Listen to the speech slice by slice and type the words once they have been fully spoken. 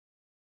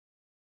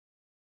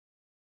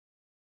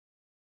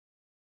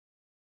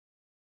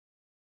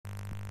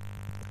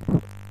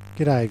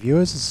G'day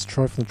viewers, this is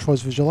Troy from the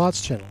Troy's Visual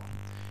Arts channel.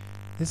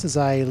 This is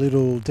a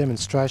little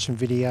demonstration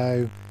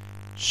video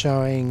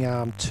showing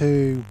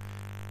two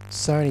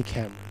Sony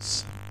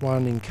cameras,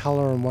 one in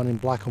colour and one in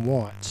black and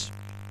white.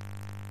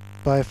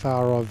 Both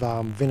are of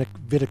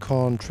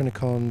Vidicon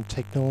Trinicon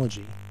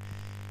technology.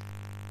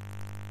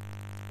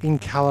 In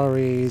colour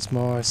is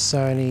my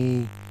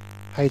Sony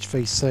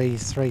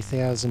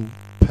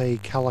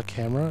HVC-3000P colour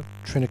camera,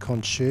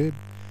 Trinicon tube,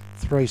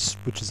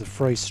 which is a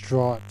free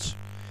striped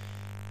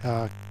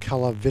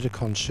colour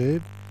Vidicon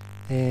tube,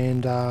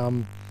 and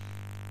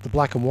the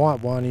black and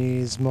white one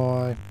is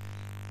my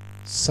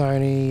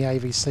Sony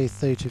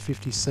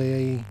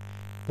AVC-3250CE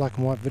black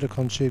and white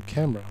Vidicon tube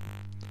camera.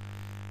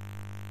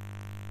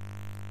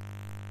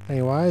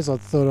 Anyways, I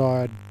thought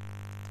I'd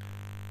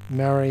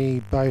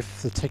marry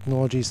both the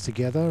technologies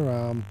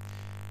together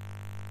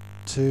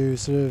to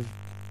sort of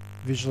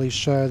visually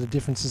show the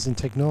differences in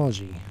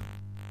technology,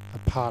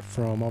 apart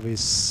from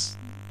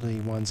obviously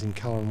one's in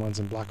colour and one's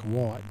in black and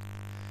white.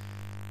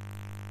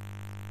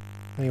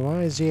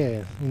 Anyways,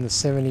 yeah, in the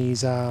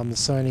 70s the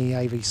Sony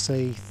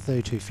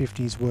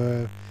AVC-3250s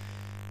were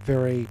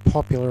very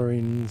popular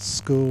in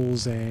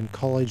schools and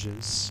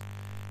colleges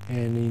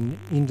and in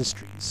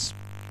industries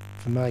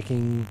for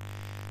making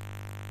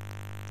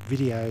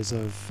videos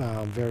of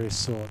various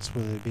sorts,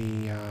 whether it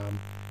be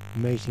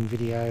meeting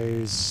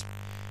videos,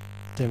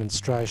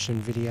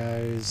 demonstration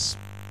videos,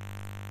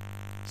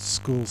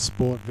 school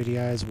sport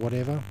videos,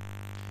 whatever.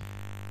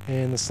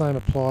 And the same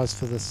applies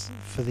for the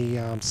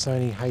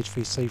Sony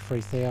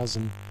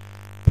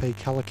HVC-3000P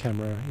colour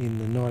camera in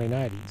the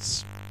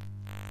 1980s.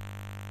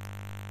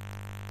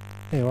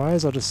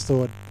 Anyways, I just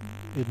thought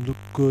it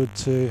looked good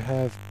to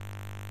have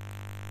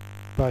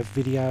both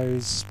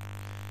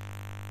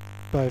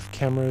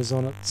cameras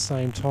on at the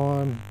same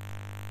time,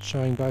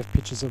 showing both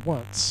pictures at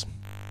once.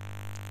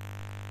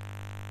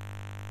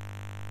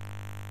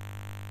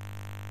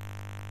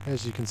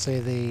 As you can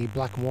see, the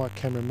black and white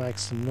camera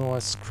makes some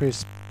nice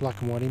crisp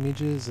black and white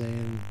images,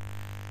 and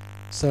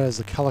so does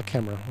the colour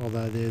camera,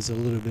 although there's a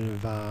little bit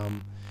of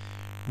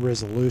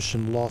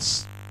resolution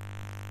loss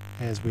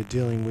as we're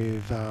dealing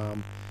with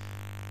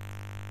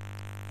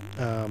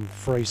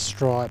free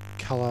stripe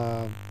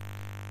colour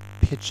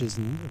pictures,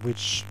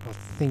 which I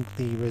think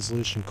the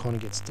resolution kind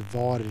of gets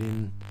divided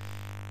in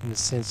the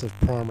sense of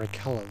primary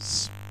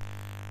colours.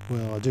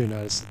 Well, I do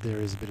notice that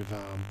there is a bit of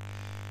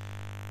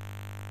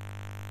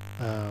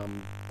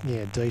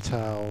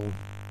detail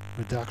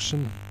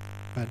reduction,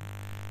 but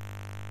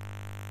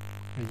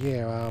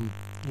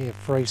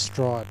free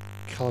stripe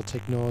colour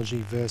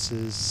technology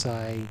versus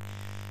say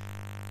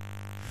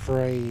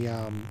free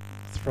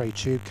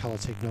tube colour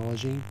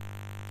technology.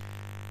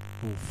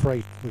 Well,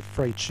 with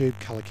free tube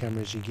colour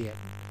cameras you get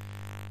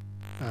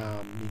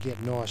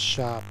nice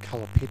sharp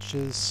colour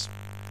pictures,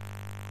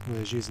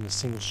 whereas using a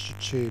single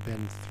tube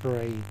and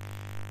three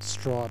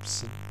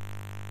stripes,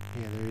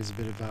 there is a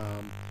bit of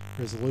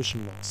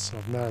resolution loss.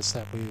 I've noticed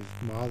that with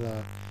my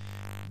other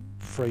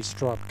free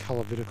stripe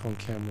colour Vidicon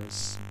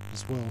cameras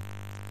as well.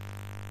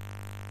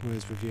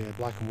 Whereas with your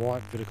black and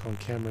white Vidicon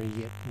camera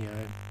you get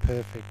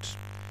perfect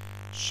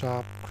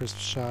crisp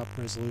sharp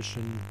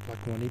resolution black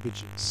and white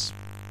images.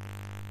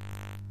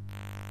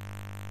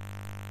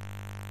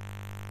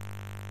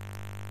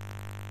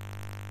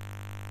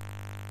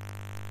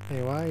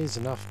 Anyways,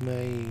 enough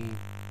me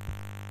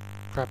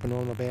crapping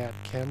on about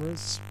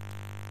cameras.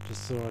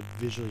 Just thought I'd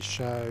visually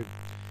show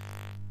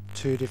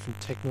two different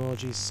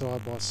technologies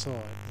side by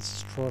side. This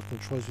is Troy from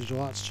the Troy's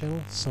Visual Arts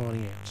channel,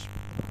 signing out.